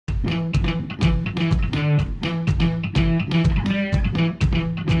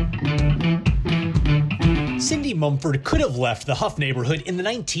Mumford could have left the Hough neighborhood in the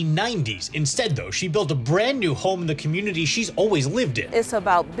 1990s. Instead, though, she built a brand new home in the community she's always lived in. It's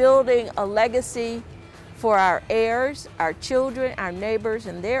about building a legacy for our heirs, our children, our neighbors,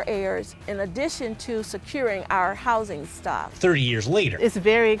 and their heirs, in addition to securing our housing stock. 30 years later, it's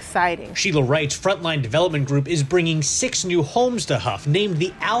very exciting. Sheila Wright's Frontline Development Group is bringing 6 new homes to Hough, named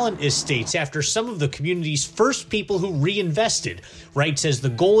the Allen Estates after some of the community's first people who reinvested. Wright says the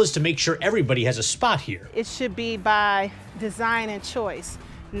goal is to make sure everybody has a spot here. It should be by design and choice,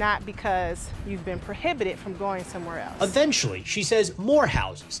 not because you've been prohibited from going somewhere else. Eventually, she says more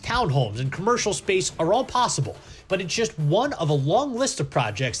houses, townhomes, and commercial space are all possible, but it's just one of a long list of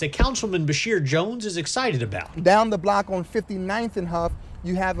projects that Councilman Bashir Jones is excited about. Down the block on 59th and Hough,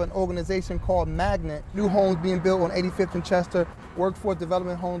 you have an organization called Magnet. New homes being built on 85th and Chester, workforce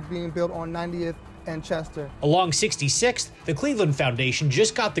development homes being built on 90th and Chester. Along 66th, the Cleveland Foundation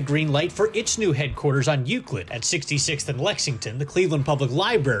just got the green light for its new headquarters on Euclid. At 66th and Lexington, the Cleveland Public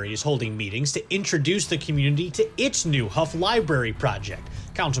Library is holding meetings to introduce the community to its new Hough Library project.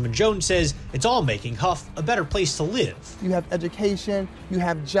 Councilman Jones says it's all making Hough a better place to live. You have education, you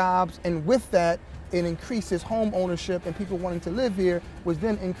have jobs, and with that, it increases home ownership and people wanting to live here, which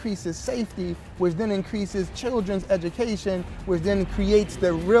then increases safety, which then increases children's education, which then creates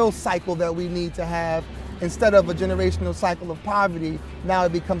the real cycle that we need to have. Instead of a generational cycle of poverty, now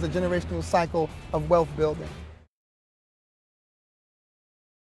it becomes a generational cycle of wealth building.